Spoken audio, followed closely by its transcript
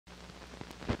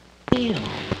feel?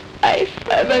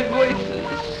 My voice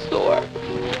is sore.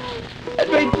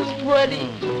 And my just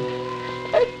running.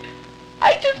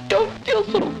 I just don't feel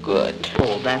so good.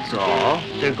 Oh, that's all.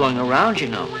 They're going around, you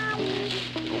know.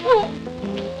 Well,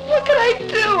 what can I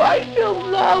do? I feel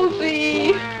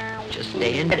lousy. Just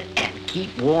stay in bed and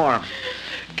keep warm.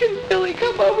 Can Billy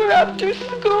come over after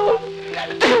school?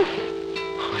 Of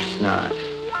course not.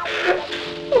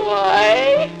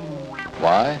 Why?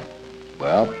 Why?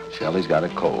 Well, Shelley's got a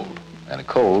cold. And a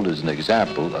cold is an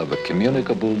example of a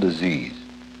communicable disease.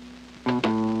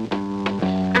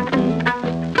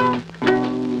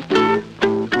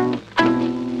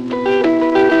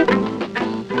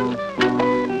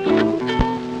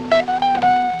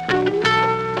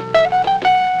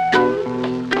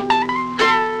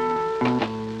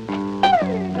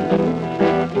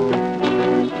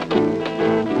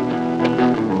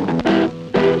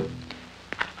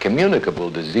 Communicable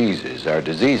diseases are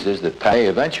diseases that may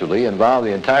eventually involve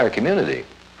the entire community.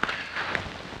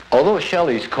 Although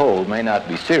Shelley's cold may not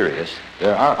be serious,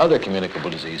 there are other communicable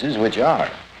diseases which are.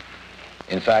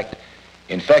 In fact,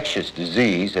 infectious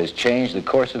disease has changed the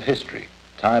course of history,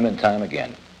 time and time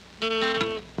again.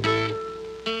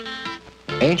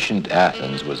 Ancient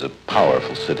Athens was a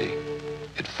powerful city.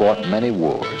 It fought many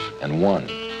wars and won.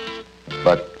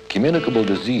 But communicable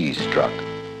disease struck.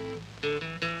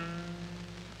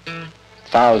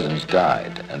 Thousands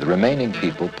died, and the remaining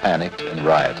people panicked and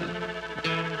rioted.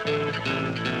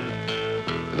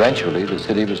 Eventually, the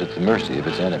city was at the mercy of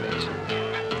its enemies.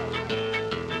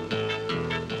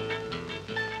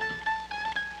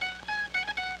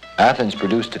 Athens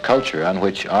produced a culture on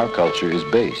which our culture is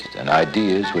based, and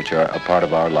ideas which are a part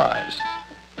of our lives.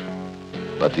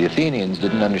 But the Athenians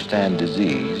didn't understand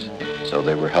disease, so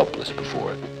they were helpless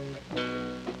before it.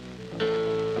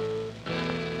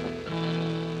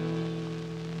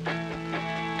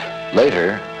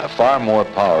 Later, a far more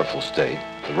powerful state,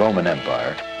 the Roman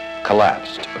Empire,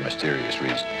 collapsed for mysterious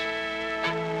reasons.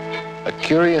 A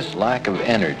curious lack of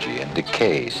energy and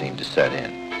decay seemed to set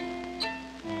in.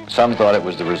 Some thought it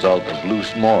was the result of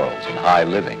loose morals and high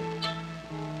living.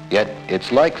 Yet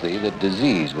it's likely that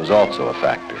disease was also a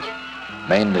factor,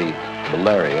 mainly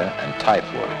malaria and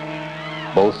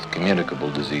typhoid, both communicable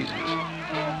diseases.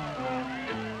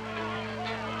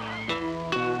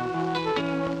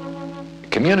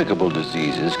 Communicable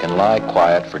diseases can lie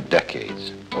quiet for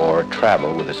decades or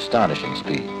travel with astonishing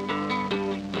speed.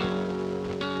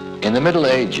 In the Middle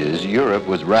Ages, Europe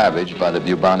was ravaged by the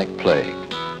bubonic plague,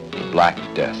 the Black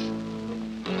Death.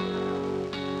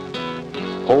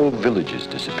 Whole villages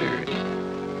disappeared.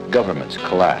 Governments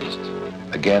collapsed.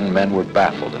 Again, men were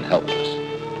baffled and helpless.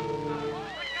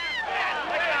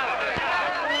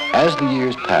 As the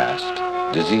years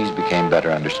passed, disease became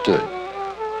better understood.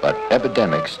 But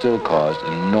epidemics still caused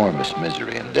enormous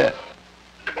misery and death.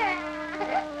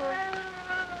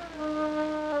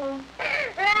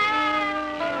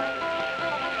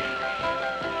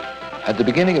 At the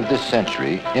beginning of this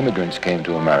century, immigrants came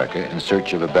to America in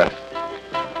search of a better.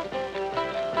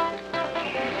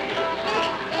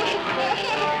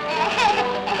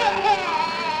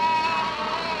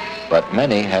 But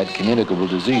many had communicable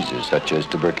diseases such as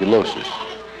tuberculosis.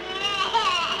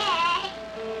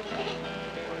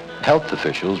 Health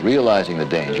officials, realizing the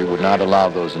danger, would not allow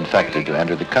those infected to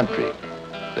enter the country.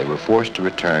 They were forced to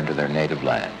return to their native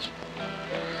lands.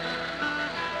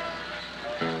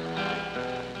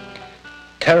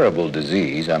 Terrible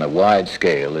disease on a wide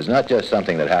scale is not just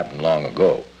something that happened long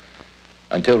ago.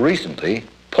 Until recently,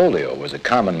 polio was a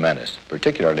common menace,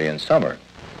 particularly in summer.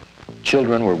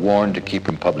 Children were warned to keep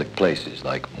from public places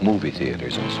like movie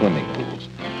theaters and swimming pools.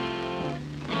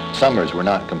 Summers were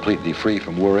not completely free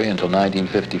from worry until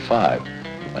 1955,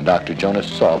 when Dr. Jonas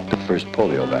Salk took the first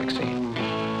polio vaccine.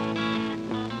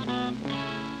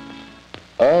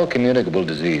 All communicable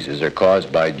diseases are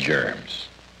caused by germs,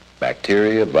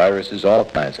 bacteria, viruses, all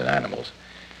plants and animals.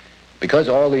 Because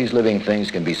all these living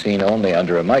things can be seen only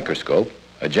under a microscope,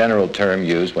 a general term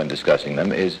used when discussing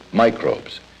them is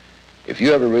microbes. If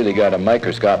you ever really got a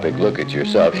microscopic look at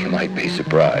yourself, you might be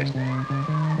surprised.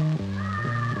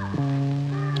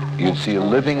 You'd see a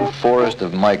living forest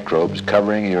of microbes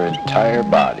covering your entire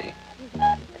body.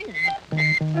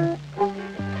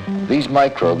 These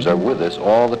microbes are with us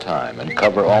all the time and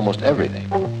cover almost everything.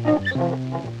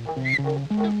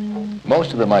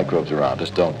 Most of the microbes around us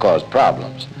don't cause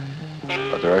problems,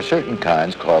 but there are certain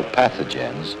kinds called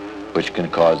pathogens which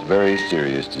can cause very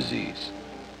serious disease.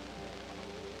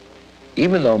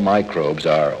 Even though microbes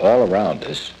are all around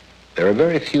us, there are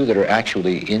very few that are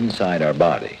actually inside our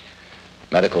body.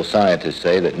 Medical scientists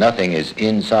say that nothing is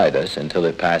inside us until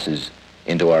it passes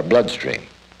into our bloodstream.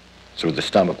 through the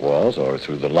stomach walls or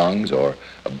through the lungs or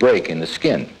a break in the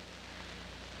skin.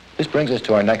 This brings us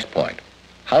to our next point.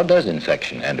 How does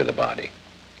infection enter the body?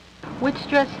 Which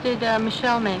dress did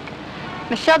Michelle make?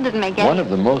 Michelle didn't make any. One of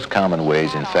the most common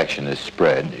ways infection is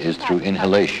spread is through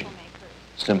inhalation,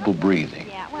 simple breathing.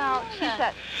 Yeah, well, she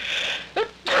said...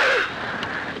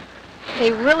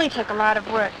 They really took a lot of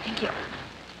work. Thank you.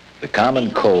 The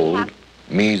common cold,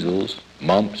 measles,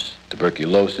 mumps,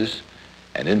 tuberculosis,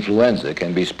 and influenza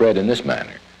can be spread in this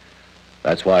manner.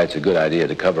 That's why it's a good idea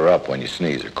to cover up when you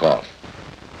sneeze or cough.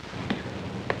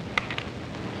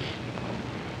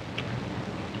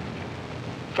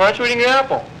 Why aren't you eating your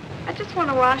apple? I just want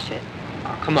to wash it.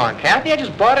 Oh, come on, Kathy. I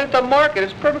just bought it at the market.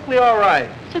 It's perfectly all right.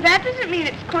 So that doesn't mean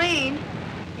it's clean.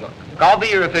 Look, I'll be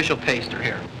your official taster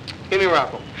here. Give me your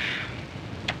apple.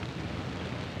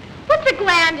 What's a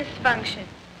gland dysfunction?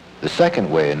 The second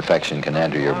way infection can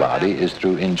enter your body is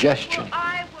through ingestion,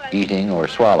 eating or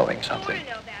swallowing something.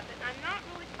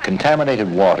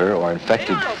 Contaminated water or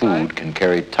infected food can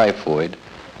carry typhoid,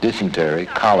 dysentery,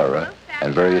 cholera,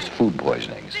 and various food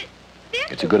poisonings.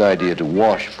 It's a good idea to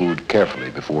wash food carefully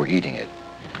before eating it.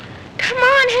 Come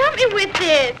on, help me with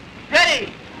this.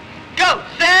 Ready, go,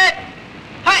 set,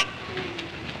 hike.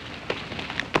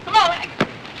 Come on.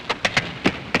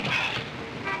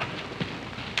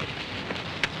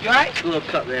 You all right? A little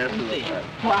cut there.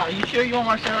 Wow, you sure you want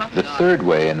more syrup? The third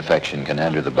way infection can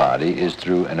enter the body is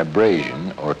through an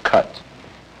abrasion or cut.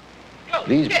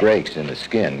 These breaks in the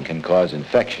skin can cause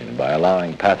infection by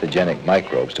allowing pathogenic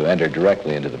microbes to enter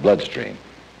directly into the bloodstream.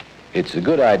 It's a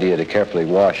good idea to carefully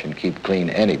wash and keep clean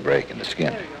any break in the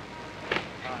skin.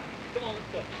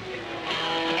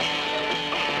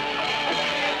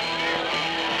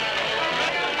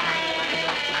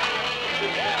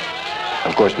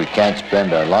 Of course, we can't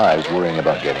spend our lives worrying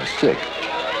about getting sick,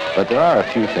 but there are a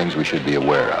few things we should be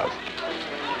aware of.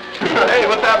 Hey,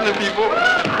 what's happening, people?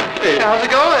 Hey, how's it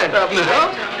going? What's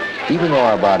happening? Even though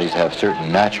our bodies have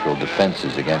certain natural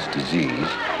defenses against disease,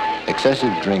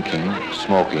 excessive drinking,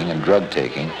 smoking, and drug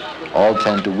taking all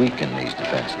tend to weaken these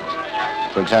defenses.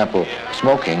 For example,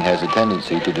 smoking has a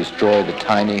tendency to destroy the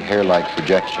tiny hair-like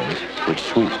projections which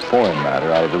sweep foreign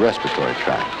matter out of the respiratory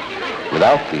tract.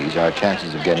 Without these, our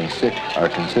chances of getting sick are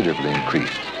considerably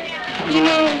increased. You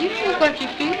know, you look like you're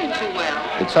feeling too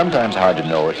well. It's sometimes hard to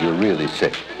know if you're really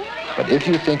sick. But if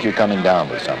you think you're coming down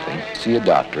with something, see a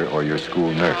doctor or your school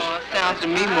nurse. Oh, it sounds to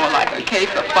me more like a case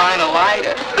of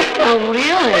finalitis. Oh,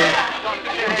 really?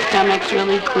 My stomach's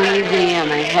really queasy and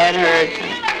my head hurts.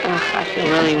 I feel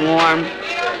really warm.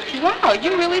 Wow,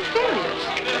 you're really serious.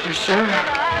 For sure.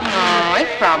 Oh,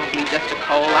 it's probably just a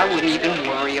cold. I wouldn't even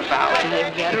worry about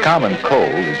it. The common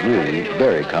cold is really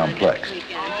very complex.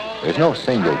 There's no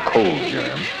single cold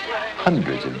germ.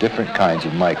 Hundreds of different kinds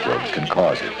of microbes can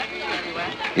cause it.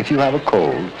 If you have a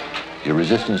cold, your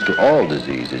resistance to all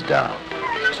disease is down.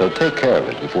 So take care of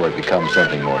it before it becomes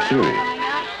something more serious.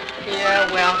 Yeah,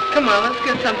 well, come on, let's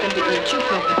get something to eat. You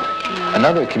cook.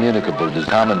 Another communicable disease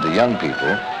common to young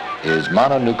people is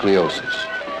mononucleosis,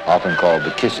 often called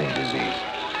the kissing disease.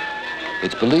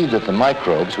 It's believed that the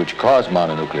microbes which cause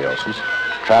mononucleosis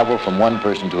travel from one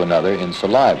person to another in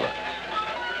saliva,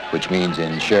 which means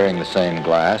in sharing the same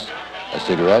glass, a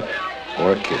cigarette,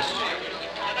 or a kiss.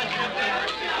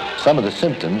 Some of the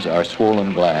symptoms are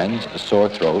swollen glands, a sore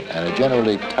throat, and a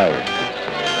generally tired feel.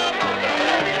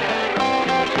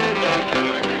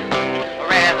 I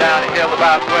ran down the hill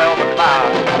about 12 o'clock.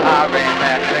 I ran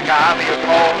back to the got me a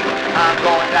cold. I'm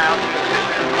going down to the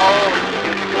fishing hole.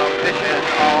 You can go fishing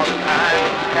all the time.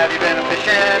 Have you been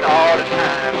fishing all the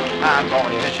time? I'm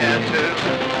going fishing too.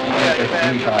 Have you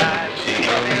been fishing?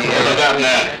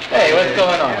 Hey, what's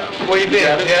going on? Where you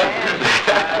been, Jeff?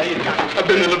 I've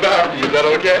been in the bathroom. Is that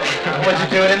okay? What you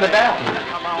doing in the bathroom?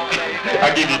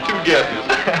 I'll give you 2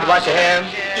 guesses. Wash your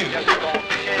hands.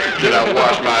 Did I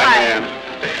wash my hands?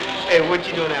 Hey, what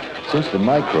you doing after? Since the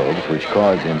microbes which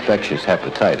cause infectious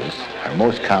hepatitis are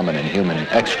most common in human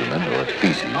excrement or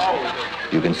feces,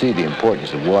 you can see the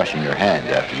importance of washing your hands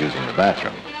after using the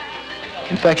bathroom.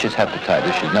 Infectious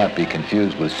hepatitis should not be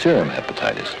confused with serum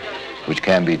hepatitis, which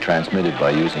can be transmitted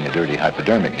by using a dirty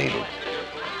hypodermic needle.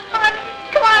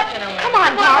 Come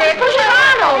on, Polly, push it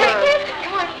on over.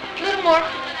 Come on, a little more.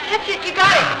 That's it, you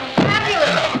got it.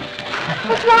 Fabulous.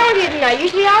 What's wrong with you tonight?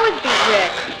 Usually I always beat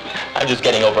Rick. I'm just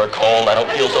getting over a cold. I don't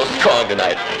feel so strong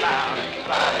tonight.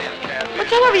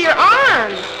 What's all over your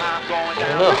arms? I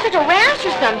don't know. Looks like a rash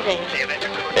or something.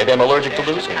 Maybe I'm allergic to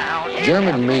losing.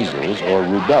 German measles or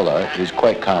rubella is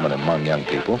quite common among young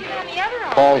people.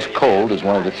 Paul's cold is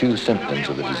one of the few symptoms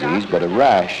of the disease, but a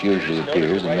rash usually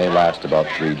appears and may last about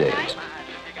 3 days.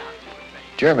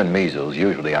 German measles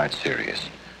usually aren't serious,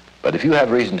 but if you have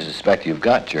reason to suspect you've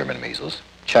got German measles,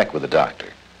 check with a doctor.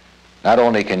 Not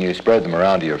only can you spread them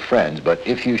around to your friends, but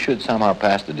if you should somehow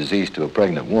pass the disease to a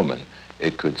pregnant woman,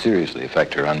 it could seriously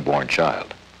affect her unborn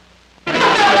child. I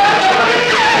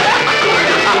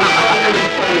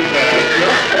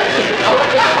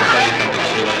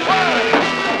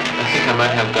think I might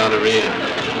have gonorrhea.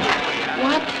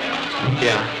 What?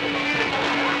 Yeah.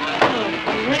 Oh,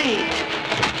 great.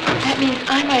 That means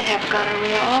I might have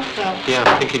gonorrhea also. Yeah,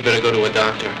 I think you'd better go to a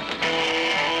doctor.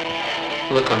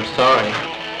 Look, I'm sorry.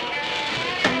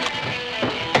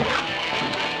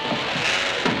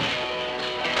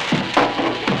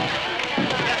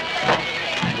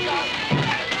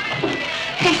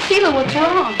 Hey, Sheila, what's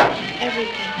wrong?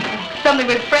 Everything. Something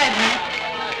with Fred, huh?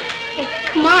 Hey,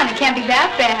 come on, it can't be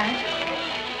that bad.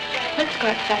 Let's go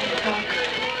outside and talk.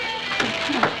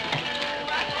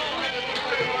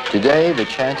 Today, the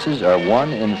chances are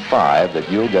 1 in 5 that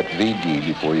you'll get VD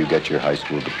before you get your high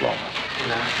school diploma.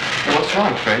 What's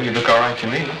wrong, Fred? You look all right to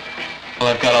me. Well,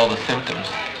 I've got all the symptoms.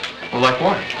 Well, like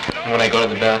what? When I go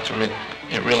to the bathroom,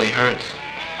 it really hurts.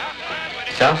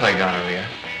 Sounds like gonorrhea.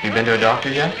 You been to a doctor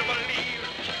yet?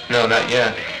 No, not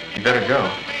yet. You better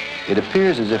go. It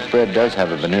appears as if Fred does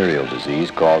have a venereal disease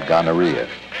called gonorrhea.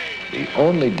 The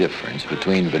only difference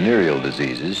between venereal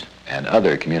diseases and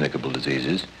other communicable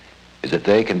diseases is that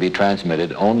they can be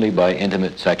transmitted only by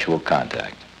intimate sexual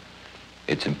contact.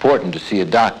 It's important to see a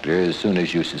doctor as soon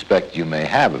as you suspect you may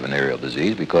have a venereal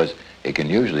disease because it can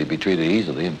usually be treated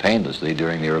easily and painlessly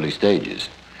during the early stages.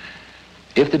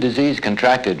 If the disease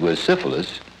contracted with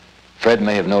syphilis, Fred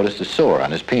may have noticed a sore on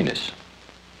his penis.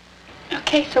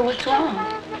 Okay, so what's wrong?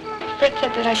 Fred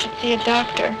said that I should see a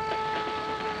doctor.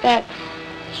 That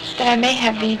I may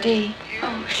have VD.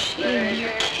 Oh, Sheila,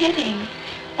 you're kidding.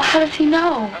 Well, how does he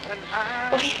know?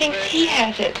 Well, he thinks he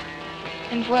has it.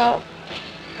 And, well,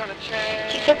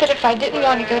 he said that if I didn't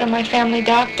want to go to my family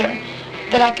doctor,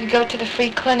 that I could go to the free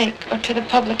clinic or to the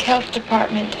public health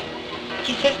department.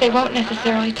 He says they won't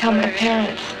necessarily tell my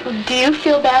parents. Well, do you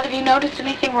feel bad? Have you noticed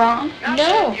anything wrong?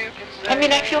 No. I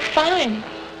mean, I feel fine.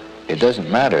 It doesn't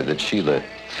matter that Sheila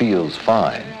feels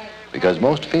fine because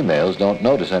most females don't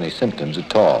notice any symptoms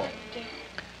at all.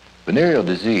 Venereal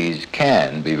disease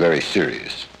can be very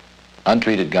serious.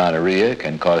 Untreated gonorrhea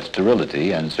can cause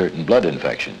sterility and certain blood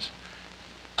infections.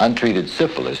 Untreated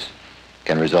syphilis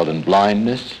can result in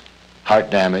blindness,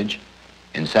 heart damage,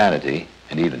 insanity,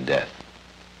 and even death.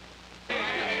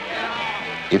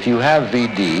 If you have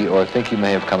VD or think you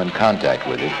may have come in contact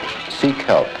with it, seek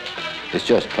help. It's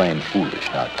just plain foolish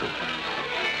not to.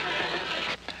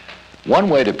 One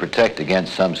way to protect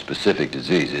against some specific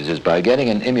diseases is by getting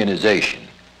an immunization,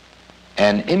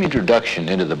 an introduction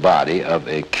into the body of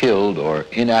a killed or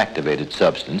inactivated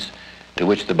substance to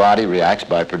which the body reacts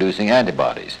by producing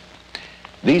antibodies.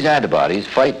 These antibodies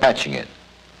fight catching it.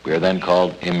 We are then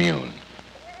called immune.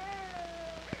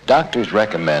 Doctors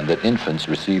recommend that infants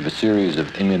receive a series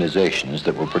of immunizations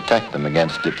that will protect them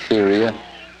against diphtheria,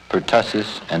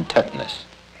 pertussis, and tetanus.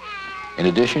 In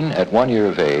addition, at 1 year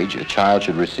of age, a child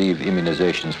should receive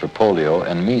immunizations for polio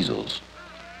and measles.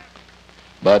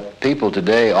 But people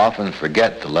today often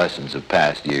forget the lessons of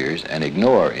past years and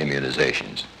ignore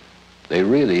immunizations. They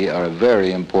really are a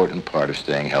very important part of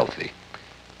staying healthy.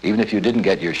 Even if you didn't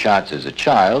get your shots as a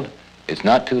child, it's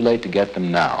not too late to get them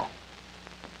now.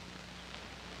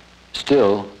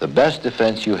 Still, the best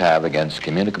defense you have against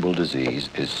communicable disease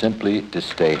is simply to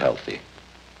stay healthy.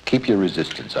 Keep your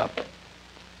resistance up.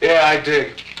 Yeah, I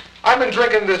dig. I've been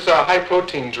drinking this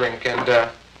high-protein drink, and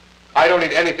I don't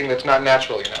eat anything that's not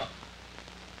natural, you know.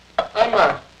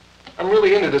 I'm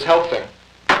really into this health thing.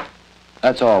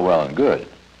 That's all well and good,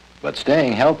 but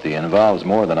staying healthy involves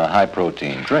more than a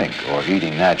high-protein drink or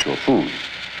eating natural food.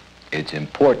 It's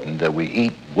important that we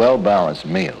eat well-balanced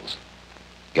meals,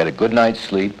 get a good night's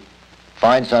sleep,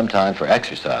 find some time for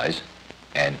exercise,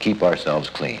 and keep ourselves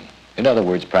clean. In other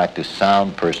words, practice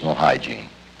sound personal hygiene.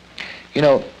 You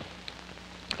know,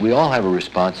 we all have a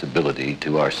responsibility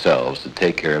to ourselves to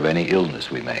take care of any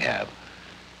illness we may have,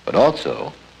 but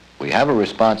also we have a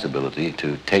responsibility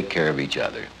to take care of each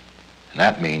other, and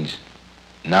that means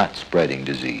not spreading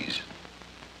disease.